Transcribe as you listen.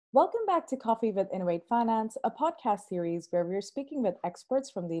Welcome back to Coffee with Innovate Finance, a podcast series where we're speaking with experts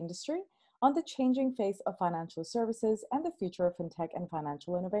from the industry on the changing face of financial services and the future of fintech and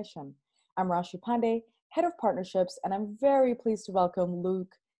financial innovation. I'm Rashi Pandey, Head of Partnerships, and I'm very pleased to welcome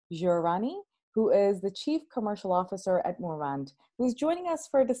Luke Giorani, who is the Chief Commercial Officer at Moorvand, who's joining us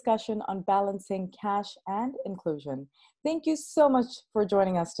for a discussion on balancing cash and inclusion. Thank you so much for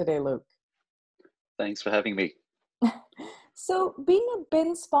joining us today, Luke. Thanks for having me. So being a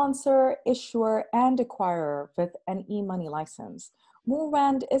BIN sponsor, issuer, and acquirer with an e-money license,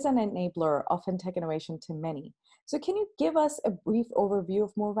 Moorvand is an enabler of fintech innovation to many. So can you give us a brief overview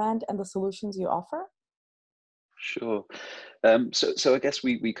of Moorvand and the solutions you offer? Sure. So I guess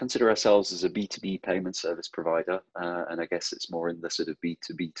we consider ourselves as a B2B payment service provider, and I guess it's more in the sort of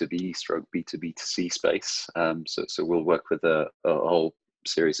B2B2B stroke B2B2C space. So we'll work with a whole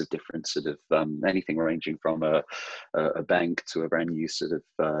series of different sort of anything ranging from a bank to a brand new sort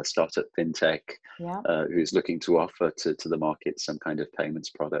of startup fintech who's looking to offer to the market some kind of payments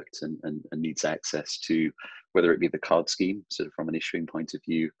product and needs access to whether it be the card scheme, sort of from an issuing point of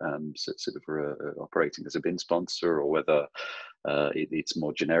view, sort of operating as a BIN sponsor, or whether it's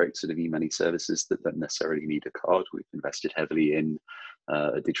more generic sort of e-money services that don't necessarily need a card. We've invested heavily in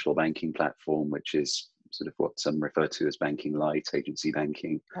a digital banking platform, which is sort of what some refer to as banking light, agency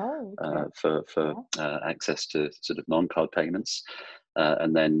banking, for access to sort of non-card payments.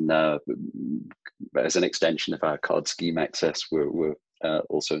 And then as an extension of our card scheme access, we're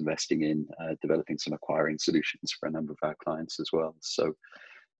also investing in developing some acquiring solutions for a number of our clients as well. So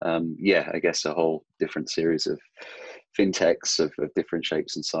I guess a whole different series of fintechs of different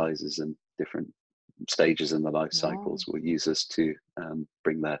shapes and sizes and different stages in the life cycles will use us to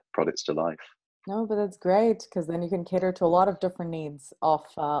bring their products to life. No, but that's great, because then you can cater to a lot of different needs of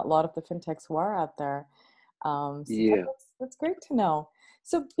a lot of the fintechs who are out there. That's great to know.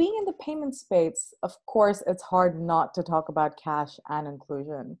 So being in the payment space, of course, it's hard not to talk about cash and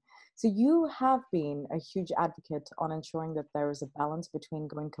inclusion. So you have been a huge advocate on ensuring that there is a balance between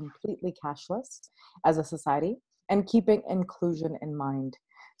going completely cashless as a society and keeping inclusion in mind.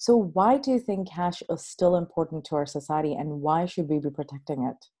 So why do you think cash is still important to our society, and why should we be protecting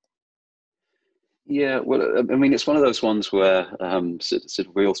it? Yeah, well, I mean, it's one of those ones where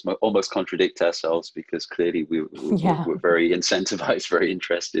we almost contradict ourselves, because clearly we're very incentivized, very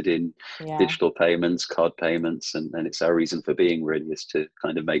interested in digital payments, card payments, and it's our reason for being, really, is to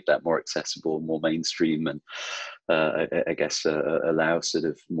kind of make that more accessible, more mainstream, and I guess allow sort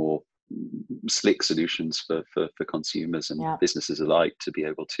of more slick solutions for consumers and businesses alike to be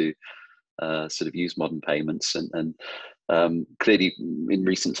able to sort of use modern payments. And clearly in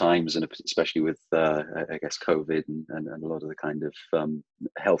recent times, and especially with I guess COVID and a lot of the kind of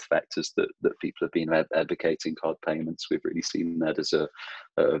health factors that people have been advocating card payments, we've really seen that as a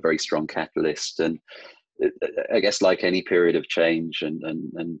very strong catalyst. And I guess like any period of change and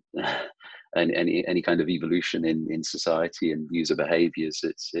any kind of evolution in society and user behaviors,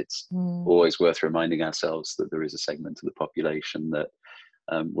 it's always worth reminding ourselves that there is a segment of the population that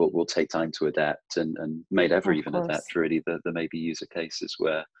will take time to adapt, and may never even adapt, really. There may be user cases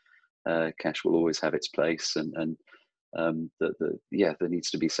where cash will always have its place, and there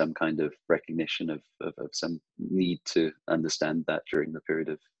needs to be some kind of recognition of some need to understand that during the period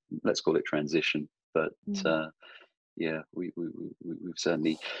of, let's call it, transition. But we've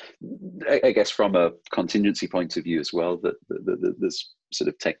certainly, I guess, from a contingency point of view as well, that there's sort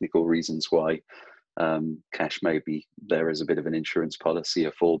of technical reasons why cash may be there as a bit of an insurance policy,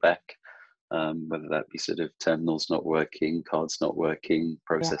 a fallback, whether that be sort of terminals not working, cards not working,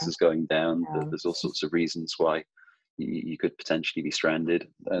 processes going down. There's all sorts of reasons why you could potentially be stranded,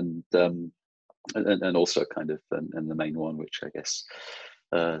 and also kind of, and the main one, which I guess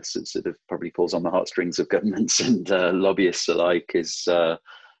sort of probably pulls on the heartstrings of governments and lobbyists alike, is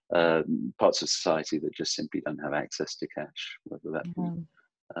parts of society that just simply don't have access to cash, whether that be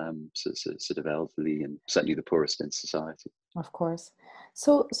sort of elderly and certainly the poorest in society. Of course.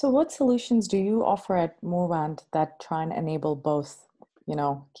 So what solutions do you offer at Moorvand that try and enable both,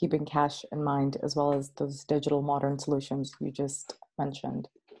 keeping cash in mind, as well as those digital modern solutions you just mentioned?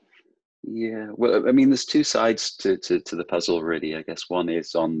 Yeah, well, I mean, there's two sides to the puzzle, really. I guess one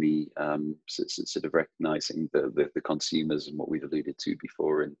is on the sort of recognizing the consumers and what we've alluded to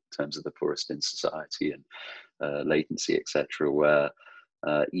before in terms of the poorest in society and latency, etc., where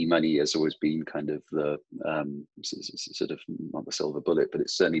e-money has always been kind of the sort of, not the silver bullet, but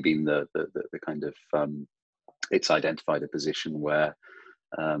it's certainly been the kind of it's identified a position where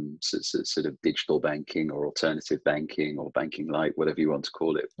sort of digital banking or alternative banking or banking light, whatever you want to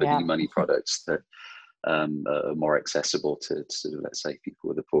call it, but e-money products that more accessible to sort of, let's say, people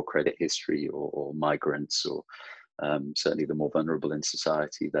with a poor credit history or migrants or certainly the more vulnerable in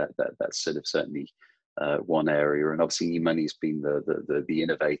society. That's sort of certainly one area. And obviously eMoney's been the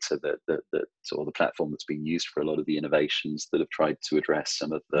innovator or the platform that's been used for a lot of the innovations that have tried to address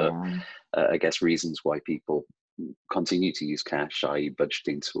some of the I guess reasons why people continue to use cash, i.e.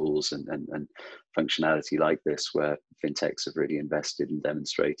 budgeting tools and functionality like this, where fintechs have really invested and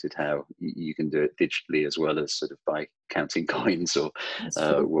demonstrated how you can do it digitally as well as sort of by counting coins or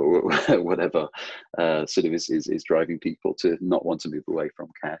whatever sort of is driving people to not want to move away from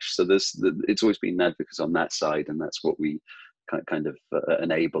cash. So it's always been an advocate on that side, and that's what we kind of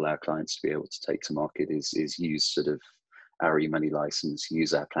enable our clients to be able to take to market is use sort of our eMoney license,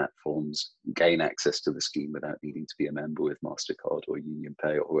 use our platforms, gain access to the scheme without needing to be a member with MasterCard or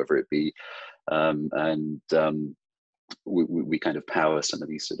UnionPay or whoever it be. We kind of power some of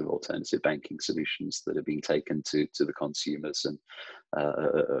these sort of alternative banking solutions that are being taken to the consumers and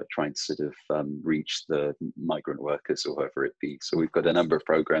trying to sort of reach the migrant workers or whoever it be. So we've got a number of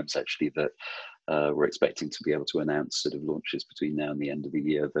programs actually that we're expecting to be able to announce sort of launches between now and the end of the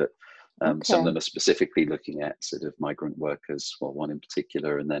year that some of them are specifically looking at sort of migrant workers, well, one in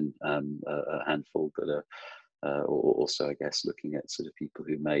particular, and then a handful that are also, I guess, looking at sort of people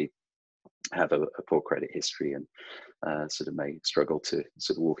who may have a poor credit history and sort of may struggle to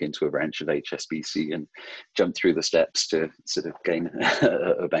sort of walk into a branch of HSBC and jump through the steps to sort of gain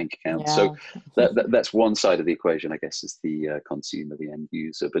a bank account. Yeah. So that's one side of the equation, I guess, is the consumer, the end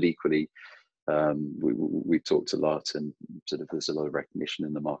user, but equally, we've talked a lot, and sort of there's a lot of recognition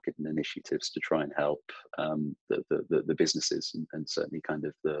in the market and initiatives to try and help the businesses and certainly kind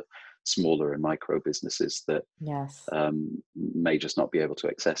of the smaller and micro businesses that may just not be able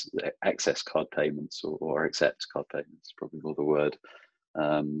to access card payments or accept card payments, probably more the word.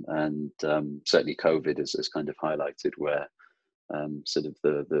 Certainly COVID has kind of highlighted where sort of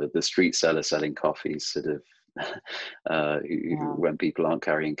the street seller selling coffees sort of when people aren't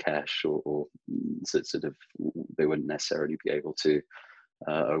carrying cash or sort of they wouldn't necessarily be able to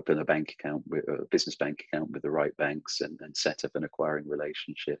open a bank account with a business bank account with the right banks and set up an acquiring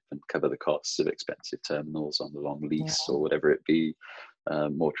relationship and cover the costs of expensive terminals on the long lease or whatever it be.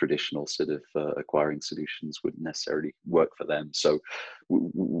 More traditional sort of acquiring solutions wouldn't necessarily work for them. So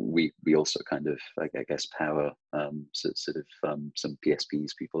we also kind of, I guess, power sort of some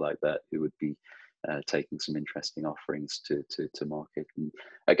PSPs, people like that, who would be taking some interesting offerings to market, and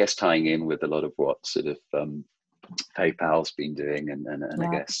I guess tying in with a lot of what sort of PayPal's been doing, and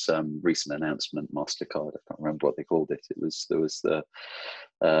I guess recent announcement, MasterCard, I can't remember what they called it. There was the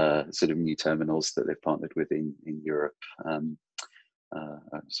sort of new terminals that they've partnered with in Europe. I'm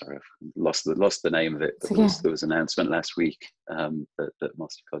sorry, I've lost the name of it, but there was an announcement last week that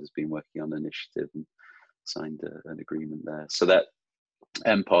MasterCard has been working on an initiative and signed an agreement there. So that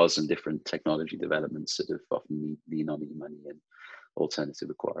MPOS and different technology developments sort of often lean on eMoney and alternative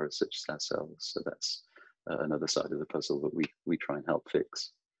acquirers such as ourselves. So that's another side of the puzzle that we try and help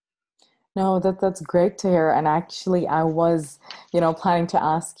fix. No, that's great to hear. And actually, I was, planning to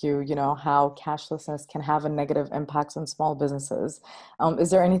ask you, how cashlessness can have a negative impact on small businesses. Is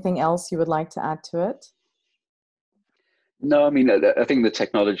there anything else you would like to add to it? No, I mean, I think the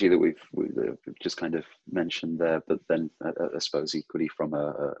technology that we've just kind of mentioned there, but then I suppose equally from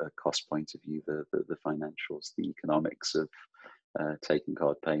a cost point of view, the financials, the economics of taking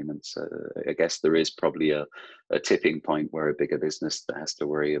card payments. I guess there is probably a tipping point where a bigger business that has to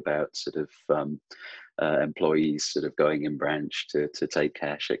worry about sort of employees sort of going in branch to take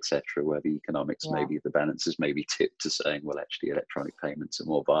cash, etc., where the economics maybe the balances may be tipped to saying, well, actually electronic payments are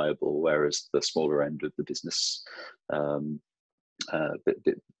more viable, whereas the smaller end of the business the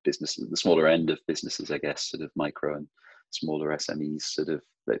smaller end of businesses, I guess, sort of micro and smaller SMEs, sort of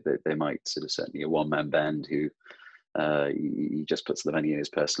they might sort of, certainly a one-man band who he just puts the money in his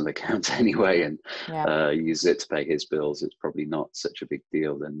personal account anyway and uses it to pay his bills. It's probably not such a big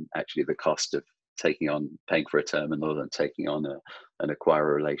deal. And actually the cost of paying for a terminal and taking on an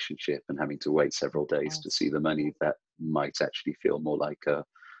acquirer relationship and having to wait several days to see the money, that might actually feel more like a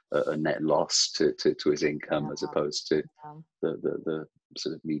net loss to his income as opposed to the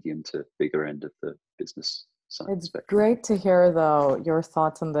sort of medium to bigger end of the business side. It's great to hear though your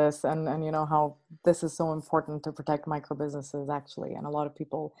thoughts on this and how this is so important to protect micro businesses actually, and a lot of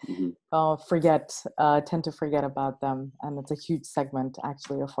people tend to forget about them, and it's a huge segment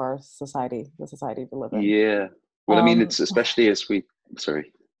actually of our society, the society we live in. Yeah, well, I mean, it's especially as I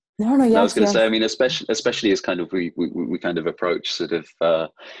was going to say, I mean, especially as kind of we kind of approach sort of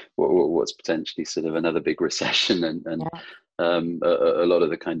what's potentially sort of another big recession and a lot of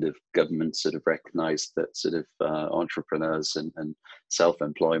the kind of governments sort of recognized that sort of entrepreneurs and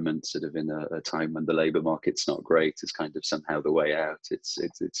self-employment sort of in a time when the labor market's not great is kind of somehow the way out. It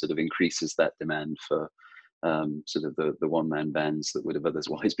sort of increases that demand for sort of the one-man bands that would have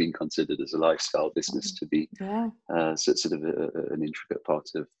otherwise been considered as a lifestyle business to be sort of an intricate part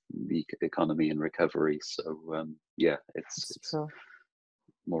of the economy and recovery. So yeah, it's true.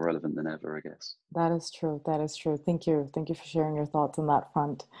 More relevant than ever, I guess. That is true. That is true. Thank you. Thank you for sharing your thoughts on that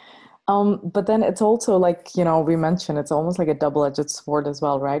front. But then it's also like, we mentioned it's almost like a double-edged sword as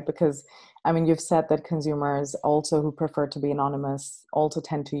well, right? Because, I mean, you've said that consumers also who prefer to be anonymous also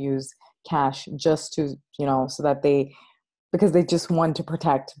tend to use cash just to, so that because they just want to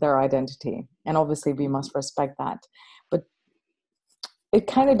protect their identity. And obviously we must respect that. But it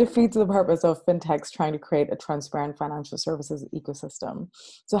kind of defeats the purpose of fintechs trying to create a transparent financial services ecosystem.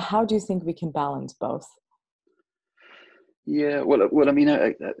 So how do you think we can balance both? Yeah, well, I mean,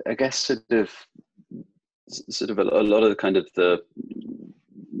 I guess sort of a lot of the kind of the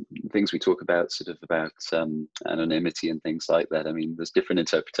things we talk about, sort of about anonymity and things like that. I mean, there's different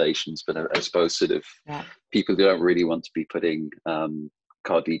interpretations, but I suppose sort of people who don't really want to be putting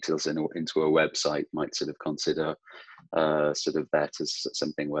card details into a website might sort of consider sort of that as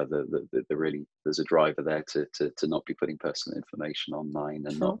something where there's a driver there to not be putting personal information online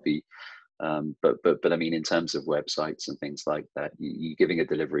and not be but I mean, in terms of websites and things like that, you're giving a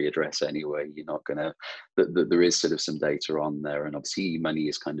delivery address anyway. You're not gonna. There is sort of some data on there, and obviously, money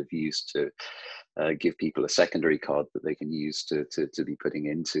is kind of used to give people a secondary card that they can use to be putting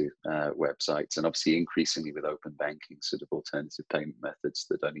into websites. And obviously, increasingly with open banking, sort of alternative payment methods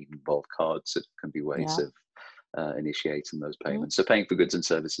that don't even involve cards, it can be ways of initiating those payments. So paying for goods and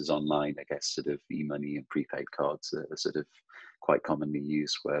services online, I guess, sort of e-money and prepaid cards are sort of quite commonly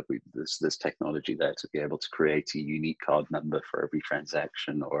used, where there's technology there to be able to create a unique card number for every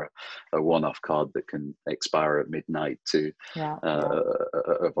transaction, or a one-off card that can expire at midnight to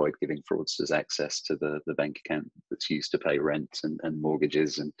avoid giving fraudsters access to the bank account that's used to pay rent and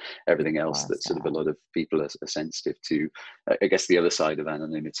mortgages and everything else that sort of a lot of people are sensitive to. I guess the other side of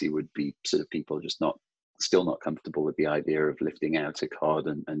anonymity would be sort of people just still not comfortable with the idea of lifting out a card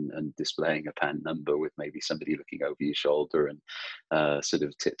and displaying a PAN number with maybe somebody looking over your shoulder and sort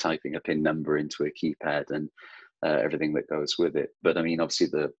of typing a PIN number into a keypad and everything that goes with it. But I mean, obviously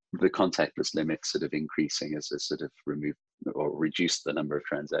the contactless limit sort of increasing as a sort of remove or reduce the number of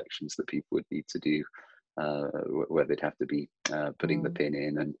transactions that people would need to do, where they'd have to be putting the PIN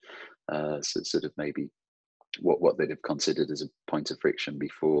in and sort of maybe what they'd have considered as a point of friction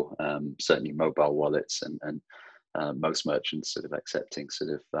before. Certainly mobile wallets and most merchants sort of accepting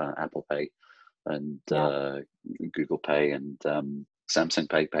sort of Apple Pay and Google Pay and Samsung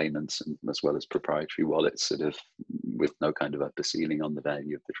Pay payments, and as well as proprietary wallets sort of with no kind of upper ceiling on the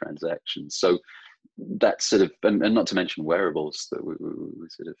value of the transaction. So that's sort of, and not to mention wearables that we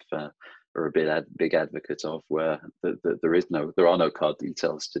sort of are a big advocate of, where there are no card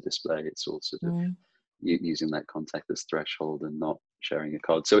details to display. It's all sort of using that contactless threshold and not sharing a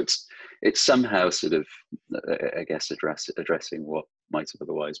card. So it's somehow sort of, I guess, addressing what might have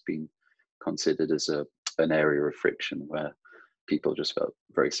otherwise been considered as an area of friction, where people just felt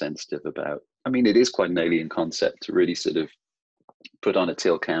very sensitive about. I mean, it is quite an alien concept to really sort of put on a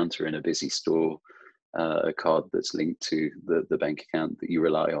till counter in a busy store a card that's linked to the bank account that you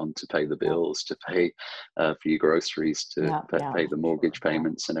rely on to pay the bills, to pay for your groceries, to pay the mortgage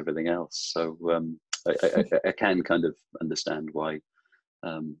payments and everything else. So I can kind of understand why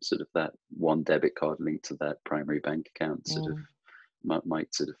sort of that one debit card linked to that primary bank account sort of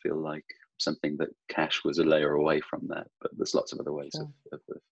might sort of feel like something that cash was a layer away from that, but there's lots of other ways of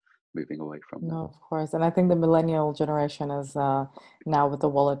moving away from that. No, of course. And I think the millennial generation is now with the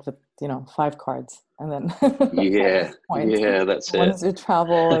wallet with 5 cards, and then that's it. One's to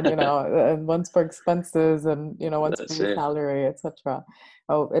travel, and and one's for expenses, and one's for your salary, etc.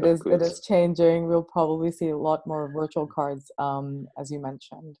 Oh, it is changing. We'll probably see a lot more virtual cards, as you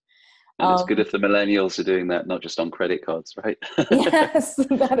mentioned. And it's good if the millennials are doing that, not just on credit cards, right? Yes,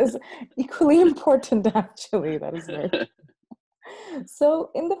 that is equally important, actually. That is very true.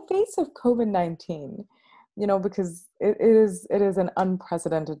 So in the face of COVID-19, because it is an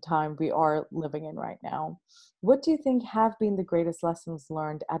unprecedented time we are living in right now, what do you think have been the greatest lessons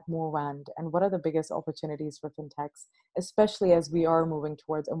learned at Moorand, and what are the biggest opportunities for fintechs, especially as we are moving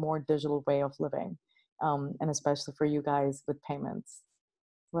towards a more digital way of living, and especially for you guys with payments?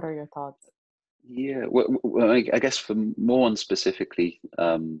 What are your thoughts? Yeah, well, I guess for Moorand specifically,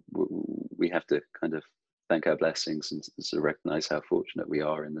 we have to kind of thank our blessings and sort of recognize how fortunate we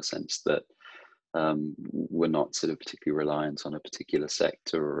are, in the sense that we're not sort of particularly reliant on a particular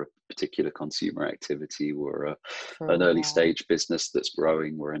sector or a particular consumer activity. We're an True, early yeah. stage business that's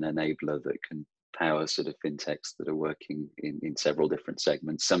growing. We're an enabler that can power sort of fintechs that are working in several different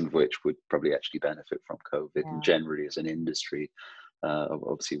segments, some of which would probably actually benefit from COVID. And Yeah. generally, as an industry,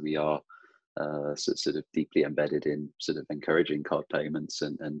 obviously we are sort of deeply embedded in sort of encouraging card payments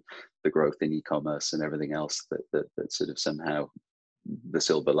and the growth in e-commerce and everything else that sort of somehow the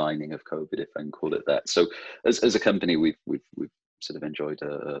silver lining of COVID, if I can call it that. So as a company, we've sort of enjoyed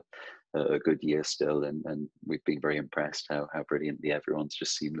a good year still, and we've been very impressed how brilliantly everyone's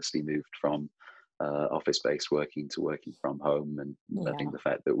just seamlessly moved from office-based working to working from home. And I think Yeah. the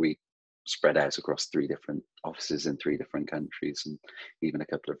fact that we spread out across 3 different offices in 3 different countries and even a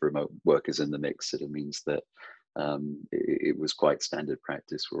couple of remote workers in the mix sort of means that it was quite standard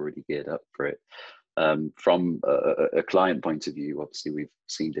practice. We're already geared up for it. From a client point of view, obviously we've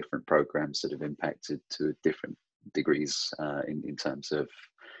seen different programs that have impacted to different degrees in terms of,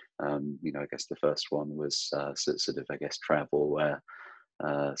 I guess the first one was sort of, I guess, travel, where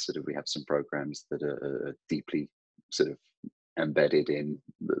sort of we have some programs that are deeply sort of embedded in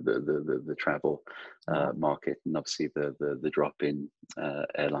the travel market, and obviously the drop in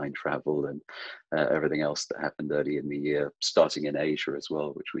airline travel and everything else that happened early in the year, starting in Asia as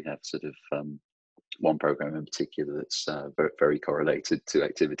well, which we have sort of one program in particular that's very correlated to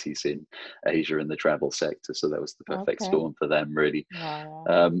activities in Asia and the travel sector. So that was the perfect Okay. storm for them, really. Wow.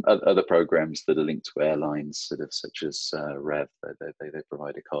 Other programs that are linked to airlines, sort of such as Rev, they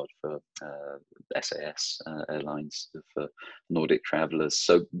provide a card for SAS airlines for Nordic travelers.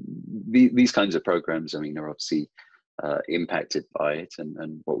 So these kinds of programs, I mean, are obviously impacted by it,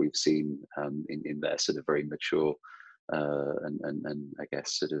 and what we've seen in their sort of very mature and I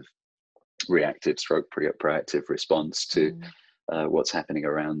guess sort of reactive stroke proactive response to what's happening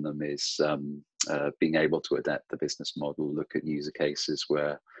around them is being able to adapt the business model, look at user cases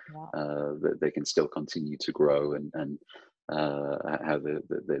where they can still continue to grow, and how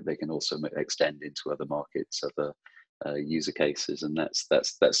they can also extend into other markets, other user cases, and that's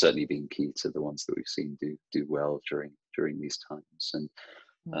certainly been key to the ones that we've seen do well during these times. And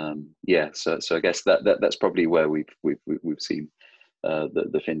so I guess that's probably where we've seen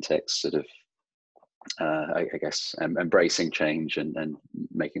the fintechs sort of I guess embracing change and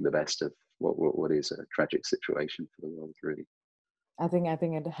making the best of what is a tragic situation for the world, really. I think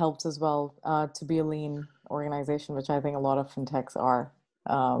it helps as well to be a lean organization, which I think a lot of fintechs are.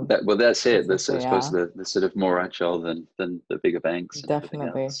 That's it. I suppose Yeah, they're sort of more agile than the bigger banks and everything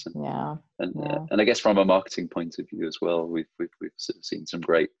definitely. else. Yeah, yeah, And I guess from a marketing point of view as well, we've sort of seen some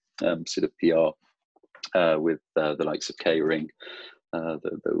great sort of PR with the likes of K-Ring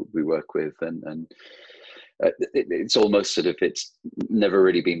that we work with, and it's almost sort of, it's never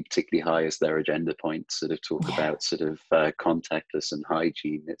really been particularly high as their agenda point, sort of talk yeah, about sort of contactless and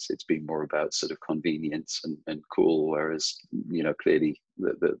hygiene. It's been more about sort of convenience and cool, whereas clearly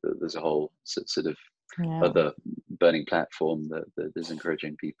there's a whole sort of yeah. other burning platform that is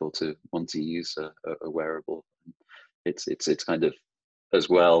encouraging people to want to use a wearable. It's kind of, as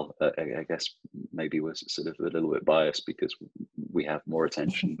well, I guess maybe we're sort of a little bit biased because we have more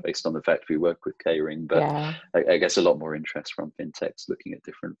attention based on the fact we work with K-Ring, but Yeah. I guess a lot more interest from fintechs looking at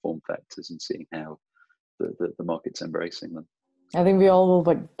different form factors and seeing how the market's embracing them. I think we all will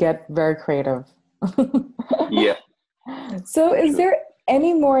but get very creative. Yeah, So, is sure. there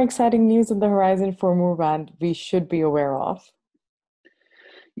any more exciting news on the horizon for Moorband we should be aware of?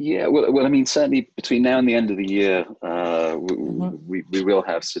 Yeah, well, I mean, certainly between now and the end of the year, Hmm. we will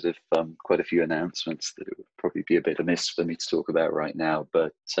have sort of quite a few announcements that it would probably be a bit amiss for me to talk about right now.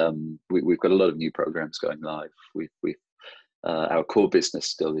 But we've got a lot of new programs going live. We our core business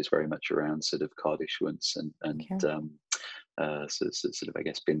still is very much around sort of card issuance and Okay. sort of, I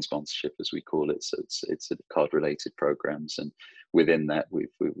guess, BIN sponsorship, as we call it. So it's sort of card related programs, and within that we've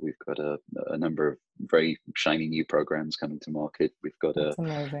got a number of very shiny new programs coming to market. We've got That's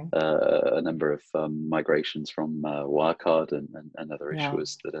amazing. a number of migrations from Wirecard and other Yeah.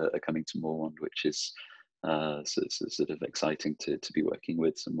 issuers that are coming to Moorwand, which is sort of exciting to be working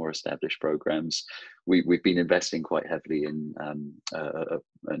with some more established programs. We've been investing quite heavily in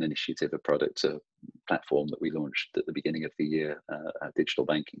an initiative, a product, a platform that we launched at the beginning of the year, a digital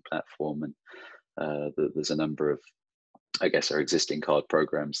banking platform, and there's a number of, I guess, our existing card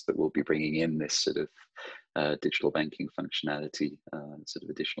programs that will be bringing in this sort of digital banking functionality, sort of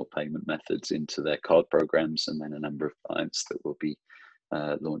additional payment methods into their card programs, and then a number of clients that will be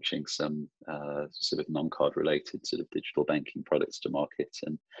launching some sort of non-card related sort of digital banking products to market,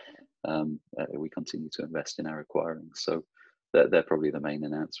 and we continue to invest in our acquiring. So they're probably the main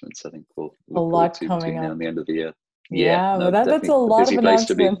announcements I think we'll A look forward lot to coming between now up. and the end of the year. Yeah, Yeah, no, but that's a definitely a lot of busy place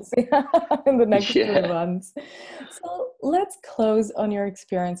to be. announcements in the next few Yeah. months. So let's close on your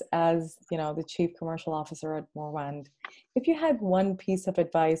experience as, the Chief Commercial Officer at Morwend. If you had one piece of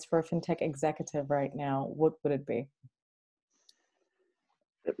advice for a fintech executive right now, what would it be?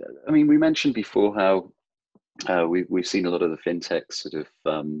 I mean, we mentioned before how we've seen a lot of the fintechs sort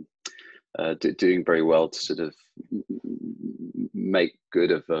of doing very well to sort of make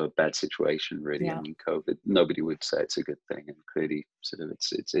good of a bad situation. Really, I Yeah, mean, COVID. Nobody would say it's a good thing, and clearly, sort of,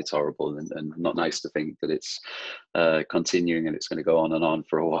 it's horrible and not nice to think that it's continuing and it's going to go on and on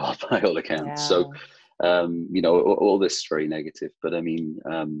for a while by all accounts. So. yeah, All this is very negative, but I mean,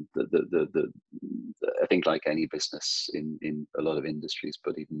 I think like any business in a lot of industries,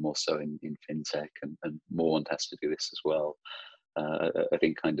 but even more so in fintech, and Morwend has to do this as well. I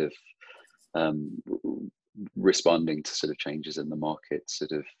think kind of um, responding to sort of changes in the market,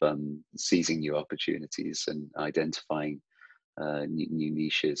 sort of seizing new opportunities and identifying new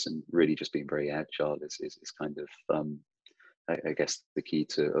niches, and really just being very agile is kind of I guess the key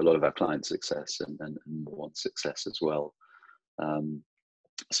to a lot of our client success and more success as well.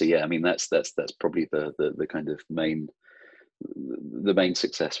 So yeah, I mean that's probably the kind of main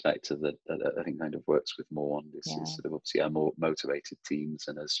success factor that I think kind of works with Morwend is yeah. sort of obviously our more motivated teams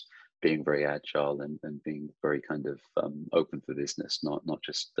and us being very agile and being very kind of open for business, not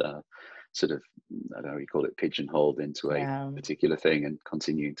just sort of, I don't know, you call it pigeonholed into a Yeah. particular thing and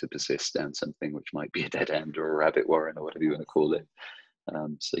continuing to persist down something which might be a dead end or a rabbit warren or whatever you want to call it.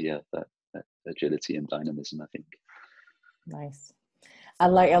 So yeah, that agility and dynamism, I think. Nice. I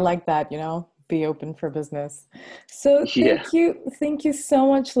like that, be open for business. So Yeah, thank you so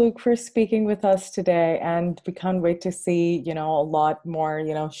much, Luke, for speaking with us today. And we can't wait to see, a lot more,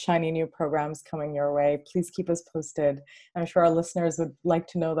 shiny new programs coming your way. Please keep us posted. I'm sure our listeners would like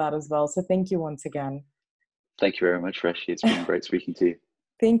to know that as well. So thank you once again. thank you very much, Reshi. It's been great speaking to you.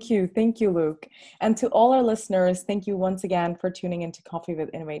 Thank you. Thank you, Luke. And to all our listeners, thank you once again for tuning into Coffee with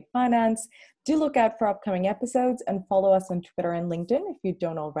Innovate Finance. Do look out for upcoming episodes and follow us on Twitter and LinkedIn if you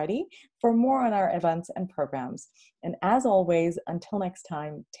don't already for more on our events and programs. And as always, until next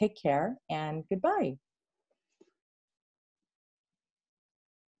time, take care and goodbye.